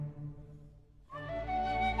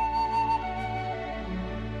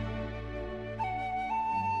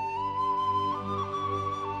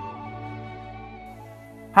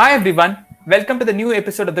Hi everyone, welcome to the new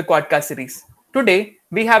episode of the QUODcast series. Today,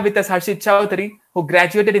 we have with us Harshit Chowdhury, who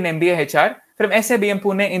graduated in MBA HR from SIBM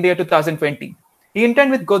Pune in the year 2020. He interned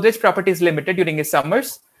with Godrej Properties Limited during his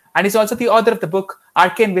summers and is also the author of the book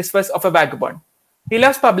Arcane Whispers of a Vagabond. He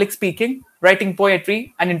loves public speaking, writing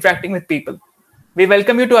poetry, and interacting with people. We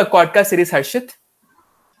welcome you to our QUODcast series, Harshit.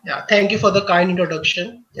 Yeah, thank you for the kind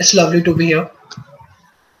introduction. It's lovely to be here.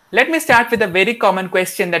 Let me start with a very common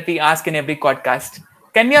question that we ask in every podcast.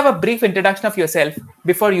 Can we have a brief introduction of yourself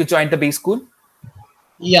before you joined the B School?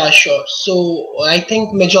 Yeah, sure. So I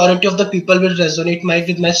think majority of the people will resonate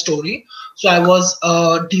with my story. So I was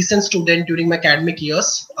a decent student during my academic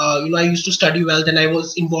years. I used to study well. Then I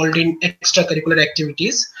was involved in extracurricular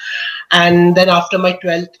activities, and then after my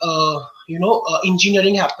 12th,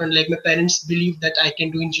 engineering happened. Like my parents believed that I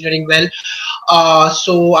can do engineering well.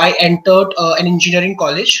 So I entered an engineering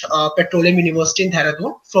college, Petroleum University in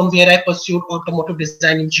Dehradun. From where I pursued automotive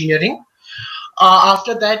design engineering.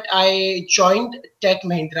 After that, I joined Tech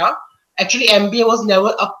Mahindra. Actually, MBA was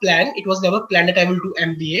never a plan. It was never planned that I will do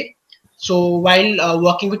MBA. So while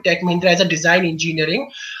working with Tech Mahindra as a design engineering,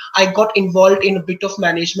 I got involved in a bit of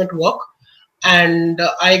management work, and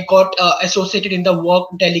I got associated in the work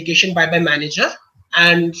delegation by my manager.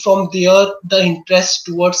 And from there, the interest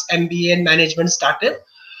towards MBA and management started.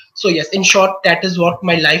 So yes, in short, that is what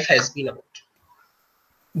my life has been about.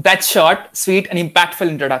 That's short, sweet, and impactful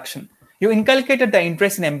introduction. You inculcated the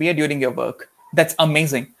interest in MBA during your work. That's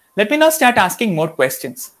amazing. Let me now start asking more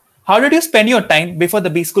questions. How did you spend your time before the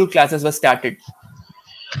B School classes were started?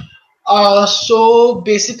 So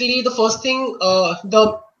basically, the first thing,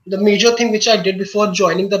 the major thing which I did before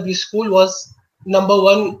joining the B school was number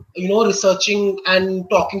one, researching and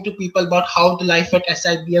talking to people about how the life at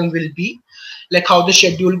SIBM will be, like how the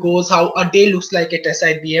schedule goes, how a day looks like at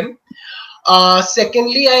SIBM.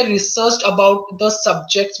 Secondly, I researched about the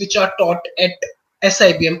subjects which are taught at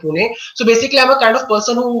SIBM Pune. So basically, I'm a kind of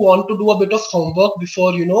person who want to do a bit of homework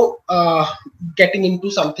before getting into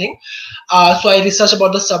something. So I researched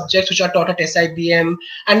about the subjects which are taught at SIBM,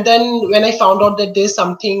 and then when I found out that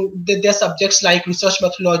there are subjects like research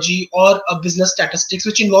methodology or business statistics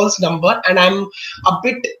which involves number, and I'm a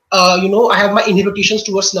bit I have my inhibitions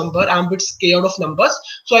towards number. I'm a bit scared of numbers,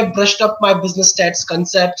 so I brushed up my business stats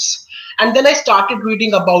concepts. And then I started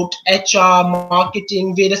reading about HR,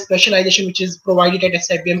 marketing, various specialization which is provided at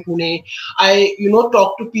SIBM Pune. I,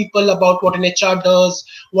 talk to people about what an HR does,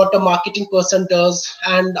 what a marketing person does,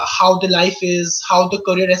 and how the life is, how the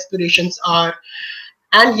career aspirations are.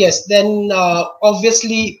 And yes, then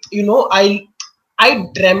obviously, I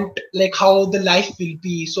dreamt like how the life will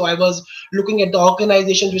be. So I was looking at the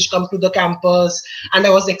organizations which come to the campus, and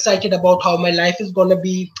I was excited about how my life is gonna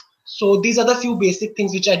be. So these are the few basic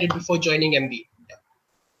things which I did before joining MBA.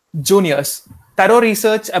 Juniors, thorough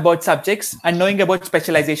research about subjects and knowing about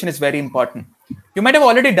specialization is very important. You might have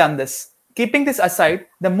already done this. Keeping this aside,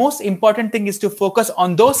 the most important thing is to focus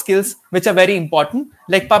on those skills which are very important,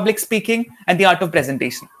 like public speaking and the art of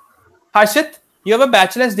presentation. Harshit, you have a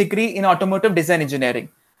bachelor's degree in automotive design engineering,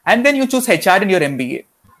 and then you choose HR in your MBA.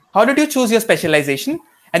 How did you choose your specialization?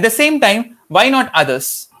 At the same time, why not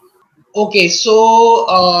others? Okay,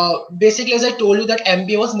 so basically, as I told you, that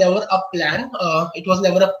MBA was never a plan. It was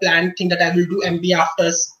never a planned thing that I will do MBA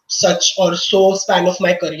after such or so span of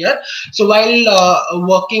my career. So while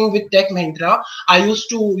working with Tech Mahindra, I used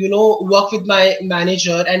to, work with my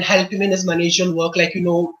manager and help him in his managerial work, like,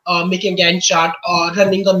 making a Gantt chart or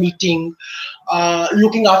running a meeting,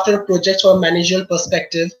 looking after projects from a managerial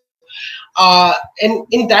perspective.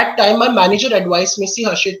 In that time, my manager advised me, see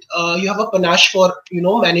Harshit, you have a panache for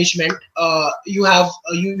management. You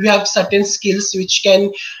have certain skills which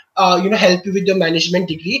can help you with your management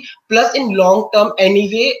degree. Plus, in long term,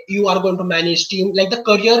 anyway, you are going to manage team. Like the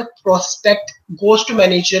career prospect goes to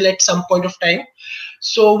manager at some point of time.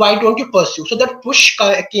 So why don't you pursue? So that push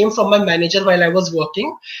came from my manager while I was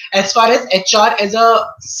working. As far as HR as a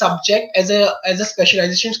subject, as a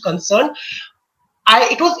specialization is concerned,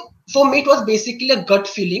 it was, for me, it was basically a gut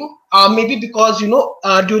feeling. Maybe because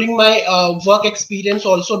during my work experience,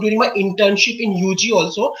 also during my internship in UG,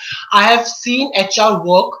 also I have seen HR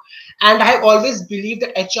work, and I have always believed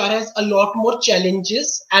that HR has a lot more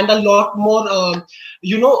challenges and a lot more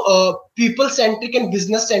people centric and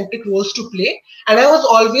business centric roles to play. And I was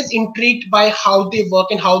always intrigued by how they work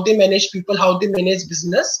and how they manage people, how they manage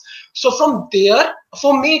business. So from there,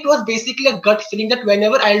 for me, it was basically a gut feeling that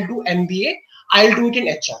whenever I'll do MBA, I'll do it in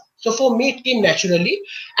HR. So for me, it came naturally.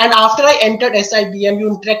 And after I entered SIBM, you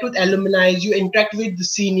interact with alumni, you interact with the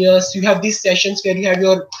seniors, you have these sessions where you have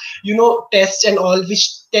your, tests and all, which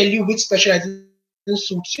tell you which specialization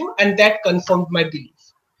suits you, and that confirmed my belief.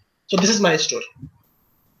 So this is my story.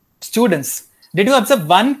 Students, did you observe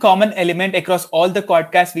one common element across all the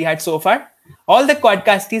podcasts we had so far? All the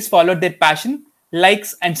podcastees followed their passion,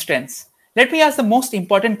 likes, and strengths. Let me ask the most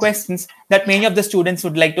important questions that many of the students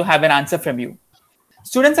would like to have an answer from you.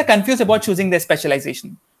 Students are confused about choosing their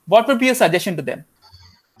specialization. What would be your suggestion to them?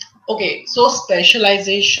 Okay, so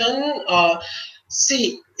specialization,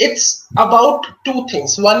 see, it's about two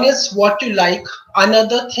things. One is what you like.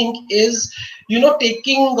 Another thing is,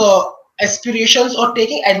 taking aspirations or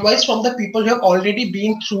taking advice from the people who have already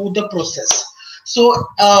been through the process. So,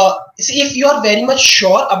 see, if you are very much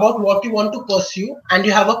sure about what you want to pursue and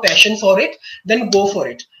you have a passion for it, then go for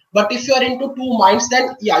it. But if you are into two minds,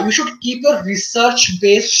 then yeah, you should keep your research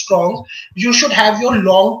base strong. You should have your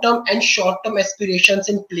long term and short term aspirations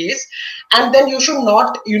in place, and then you should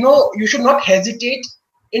not hesitate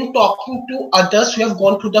in talking to others who have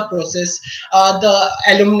gone through the process, the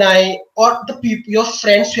alumni or the people, your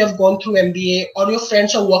friends who have gone through MBA, or your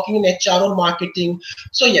friends are working in HR or marketing.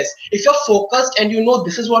 So yes, if you're focused and you know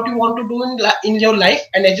this is what you want to do in your life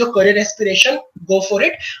and as your career aspiration, go for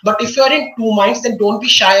it. But if you're in two minds, then don't be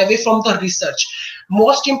shy away from the research.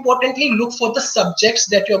 Most importantly, look for the subjects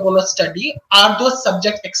that you're going to study. Are those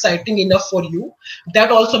subjects exciting enough for you?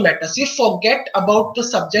 That also matters. You forget about the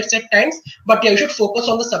subjects at times, but yeah, you should focus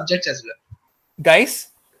on the subjects as well. Guys,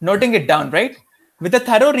 noting it down, right? With the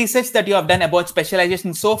thorough research that you have done about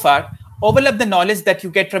specialization so far, overlap the knowledge that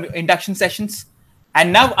you get from induction sessions,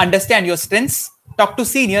 and now understand your strengths, talk to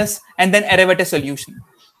seniors, and then arrive at a solution.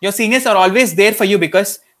 Your seniors are always there for you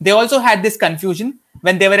because they also had this confusion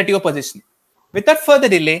when they were at your position. Without further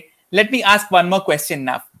delay, let me ask one more question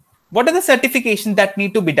now. What are the certifications that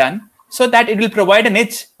need to be done so that it will provide an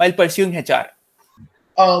edge while pursuing HR?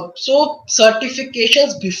 So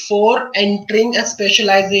certifications before entering a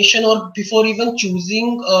specialization or before even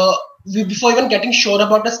choosing, before even getting sure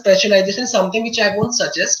about a specialization is something which I won't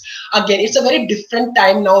suggest. Again, it's a very different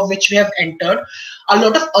time now which we have entered. A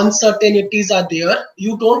lot of uncertainties are there.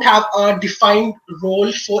 You don't have a defined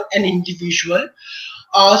role for an individual.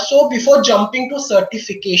 So before jumping to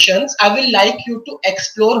certifications, I will like you to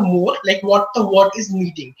explore more like what the world is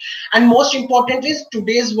needing. And most importantly, is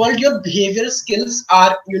today's world, your behavioral skills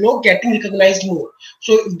are, getting recognized more.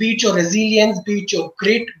 So be it your resilience, be it your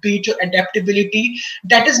grit, be it your adaptability,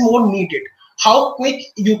 that is more needed. How quick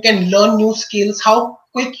you can learn new skills, how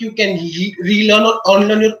quick you can relearn or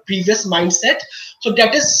unlearn your previous mindset. So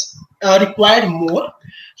that is required more.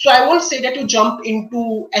 So I won't say that you jump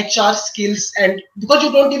into HR skills, and because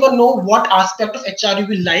you don't even know what aspect of HR you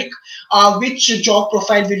will like, which job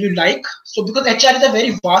profile will you like. So because HR is a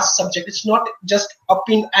very vast subject, it's not just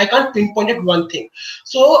I can't pinpoint at one thing.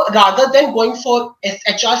 So rather than going for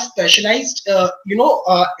HR specialized,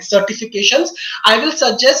 certifications, I will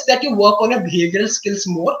suggest that you work on your behavioral skills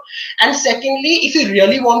more. And secondly, if you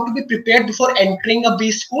really want to be prepared before entering a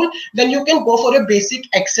B school, then you can go for your basic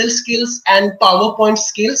Excel skills and PowerPoint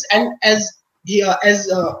skills. And as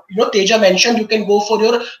Teja mentioned, you can go for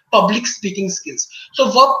your public speaking skills. So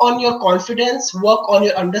work on your confidence, work on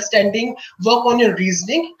your understanding, work on your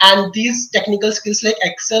reasoning, and these technical skills like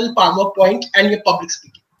Excel, PowerPoint, and your public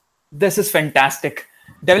speaking. This is fantastic.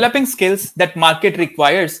 Developing skills that market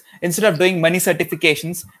requires instead of doing money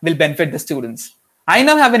certifications will benefit the students. I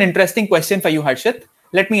now have an interesting question for you, Harshit.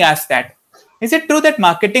 Let me ask that. Is it true that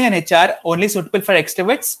marketing and HR only suitable for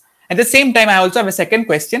extroverts? At the same time, I also have a second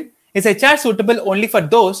question. Is HR suitable only for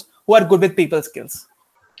those who are good with people skills?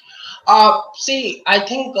 See, I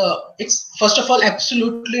think it's first of all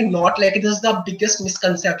absolutely not. Like this is the biggest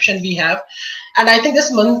misconception we have, and I think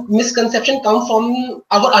this misconception comes from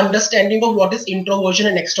our understanding of what is introversion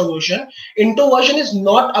and extroversion. Introversion is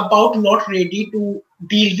not about not ready to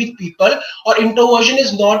deal with people, or introversion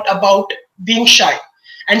is not about being shy,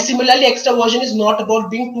 and similarly, extroversion is not about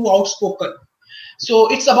being too outspoken. So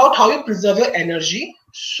it's about how you preserve your energy.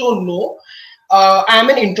 So no, I'm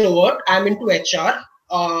an introvert. I'm into HR.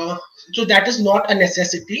 So that is not a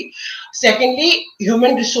necessity. Secondly,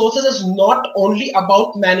 human resources is not only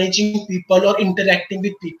about managing people or interacting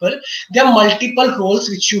with people. There are multiple roles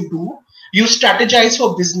which you do. You strategize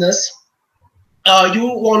for business. You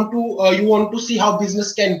want to see how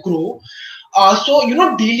business can grow. So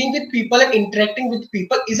dealing with people and interacting with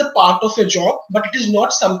people is a part of your job, but it is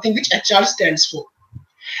not something which HR stands for.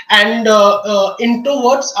 And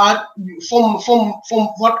introverts are, from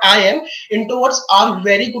what I am, introverts are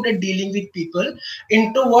very good at dealing with people.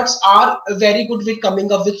 Introverts are very good with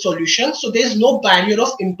coming up with solutions. So there is no barrier of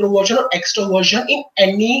introversion or extroversion in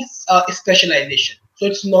any specialization. So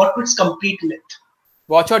it's not its complete myth.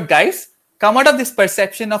 Watch out, guys. Come out of this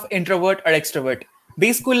perception of introvert or extrovert.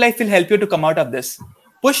 B school life will help you to come out of this.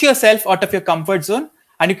 Push yourself out of your comfort zone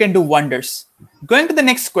and you can do wonders. Going to the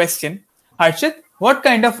next question, Harshit, what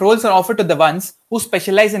kind of roles are offered to the ones who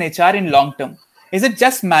specialize in HR in long term? Is it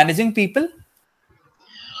just managing people?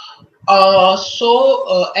 HR.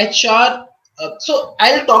 So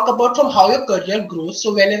I'll talk about from how your career grows.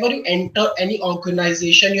 So whenever you enter any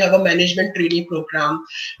organization, you have a management training program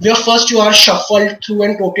where first you are shuffled through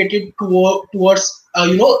and rotated towards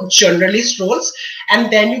generalist roles,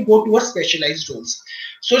 and then you go towards specialized roles.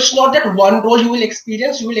 So it's not that one role you will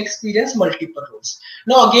experience multiple roles.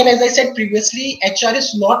 Now again, as I said previously, HR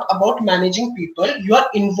is not about managing people. You are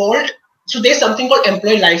involved. So there's something called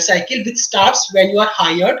employee life cycle, which starts when you are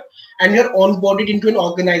hired and you're onboarded into an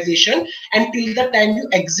organization until the time you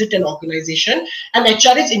exit an organization, and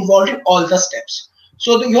HR is involved in all the steps.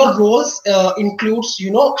 So your roles includes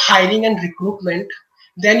hiring and recruitment.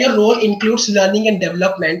 Then your role includes learning and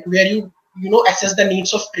development, where you assess the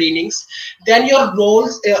needs of trainings. Then your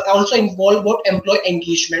roles also involve what employee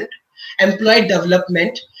engagement, employee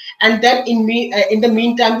development, and then in the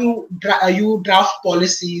meantime you draft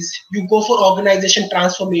policies, you go for organization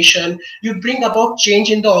transformation, you bring about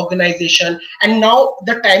change in the organization. And now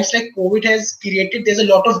the times like COVID has created, there's a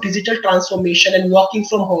lot of digital transformation and working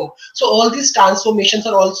from home. So all these transformations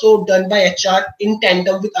are also done by HR in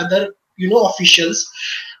tandem with other officials.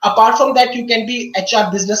 Apart from that, you can be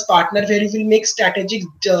HR business partner, where you will make strategic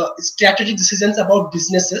decisions about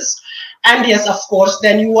businesses. And yes, of course,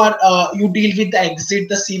 then you deal with the exit,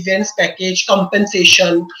 the severance package,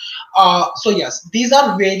 compensation. So yes, these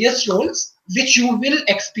are various roles which you will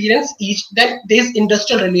experience each. Then there's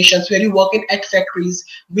industrial relations, where you work at factories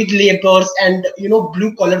with laborers and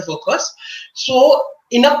blue collar workers. So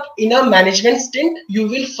in a management stint, you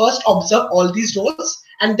will first observe all these roles,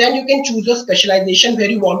 and then you can choose your specialization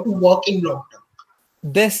where you want to work in long term.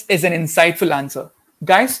 This is an insightful answer.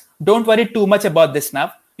 Guys, don't worry too much about this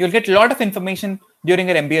now. You'll get a lot of information during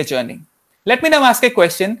your MBA journey. Let me now ask a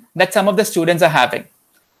question that some of the students are having.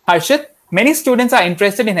 Harshit, many students are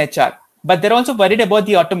interested in HR, but they're also worried about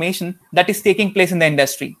the automation that is taking place in the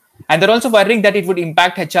industry. And they're also worrying that it would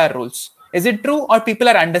impact HR roles. Is it true, or people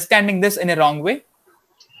are understanding this in a wrong way?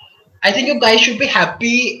 I think you guys should be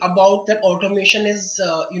happy about that automation is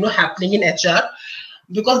happening in HR,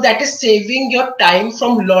 because that is saving your time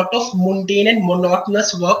from lot of mundane and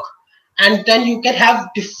monotonous work, and then you can have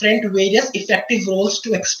different various effective roles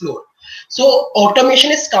to explore. So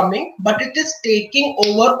automation is coming, but it is taking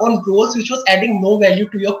over on roles which was adding no value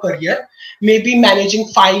to your career. Maybe managing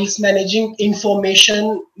files, managing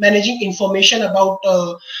information about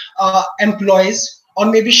employees, or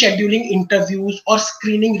maybe scheduling interviews or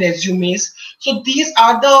screening resumes. So these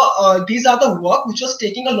are the work which was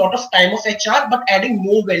taking a lot of time of HR, but adding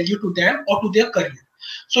no value to them or to their career.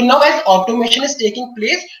 So now, as automation is taking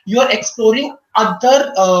place, you are exploring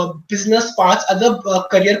other business paths, other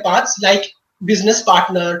career paths, like business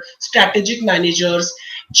partner, strategic managers,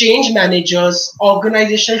 change managers,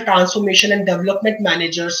 organizational transformation and development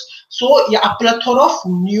managers. So yeah, a plethora of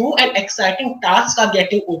new and exciting tasks are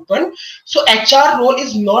getting open. So HR role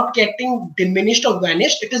is not getting diminished or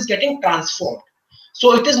vanished; it is getting transformed.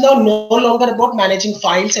 So it is now no longer about managing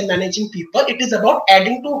files and managing people. It is about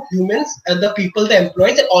adding to humans, the people, the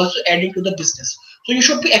employees, and also adding to the business. So you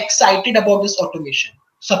should be excited about this automation.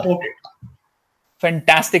 Support it.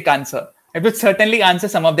 Fantastic answer. It would certainly answer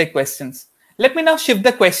some of their questions. Let me now shift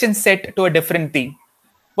the question set to a different theme.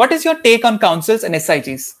 What is your take on councils and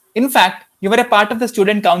SIGs? In fact, you were a part of the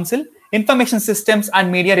Student Council, Information Systems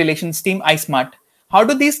and Media Relations team iSmart. How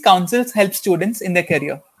do these councils help students in their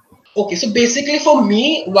career? Okay, so basically for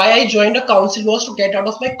me, why I joined a council was to get out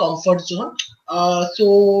of my comfort zone.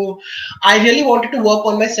 So I really wanted to work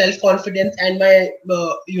on my self-confidence and my,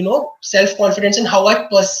 self-confidence and how I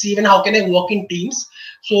perceive and how can I work in teams.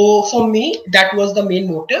 So for me, that was the main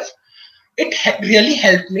motive. It really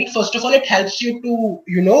helped me. First of all, it helps you to,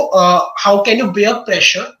 how can you bear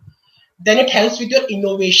pressure. Then it helps with your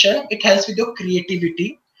innovation. It helps with your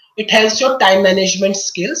creativity. It helps your time management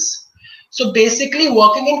skills. So basically,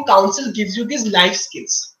 working in council gives you these life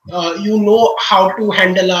skills. You know how to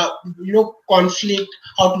handle a conflict,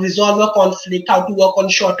 how to resolve a conflict, how to work on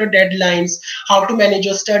shorter deadlines, how to manage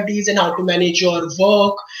your studies, and how to manage your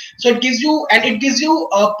work. So it gives you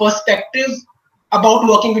a perspective about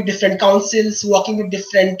working with different councils, working with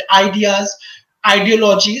different ideas,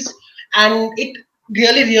 ideologies, and it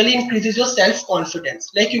really increases your self confidence.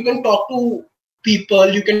 Like you can talk to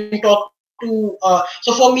people, you can talk to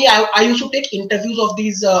so for me, I used to take interviews of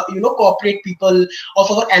these corporate people,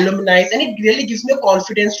 of our alumni, and it really gives me a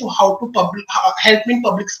confidence to how to help me in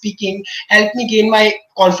public speaking, help me gain my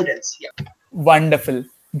confidence. Yeah. Wonderful.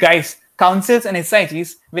 Guys, counsels, and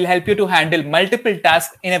SIGs will help you to handle multiple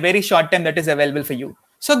tasks in a very short time that is available for you.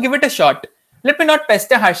 So give it a shot. Let me not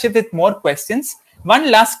pester Harshit with more questions.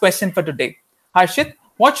 One last question for today. Harshit,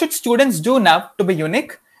 what should students do now to be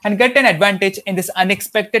unique and get an advantage in this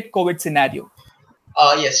unexpected COVID scenario?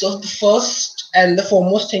 Yes. So the first and the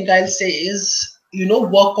foremost thing I'll say is,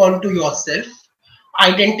 work on to yourself.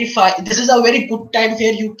 Identify. This is a very good time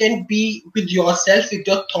where you can be with yourself, with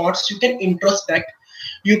your thoughts. You can introspect.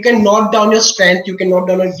 You can note down your strength. You can note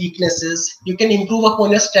down your weaknesses. You can improve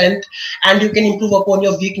upon your strength, and you can improve upon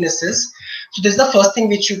your weaknesses. So this is the first thing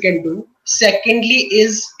which you can do. Secondly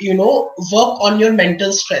is, work on your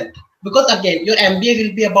mental strength, because again, your MBA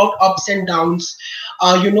will be about ups and downs,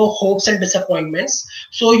 hopes and disappointments.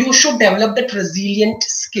 So you should develop that resilient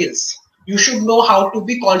skills. You should know how to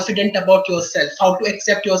be confident about yourself, how to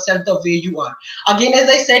accept yourself the way you are. Again, as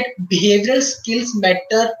I said, behavioral skills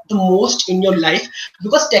matter the most in your life,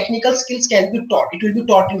 because technical skills can be taught. It will be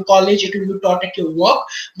taught in college, it will be taught at your work,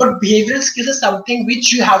 but behavioral skills is something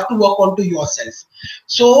which you have to work on to yourself.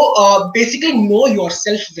 So basically, know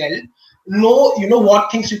yourself well. Know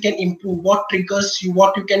what things you can improve, what triggers you,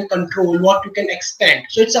 what you can control, what you can expand.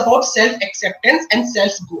 So it's about self acceptance and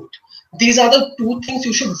self growth. These are the two things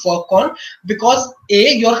you should work on, because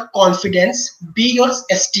A, your confidence, B, your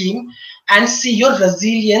esteem, and C, your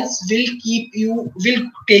resilience will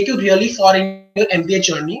take you really far in your MBA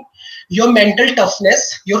journey. Your mental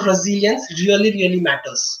toughness, your resilience really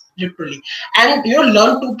matters, literally. And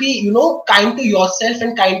learn to be kind to yourself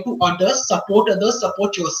and kind to others,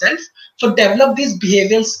 support yourself. So develop these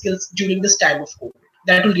behavioral skills during this time of COVID.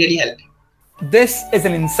 That will really help you. This is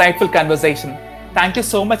an insightful conversation. Thank you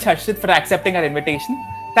so much, Harshit, for accepting our invitation.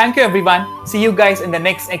 Thank you, everyone. See you guys in the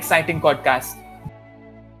next exciting podcast.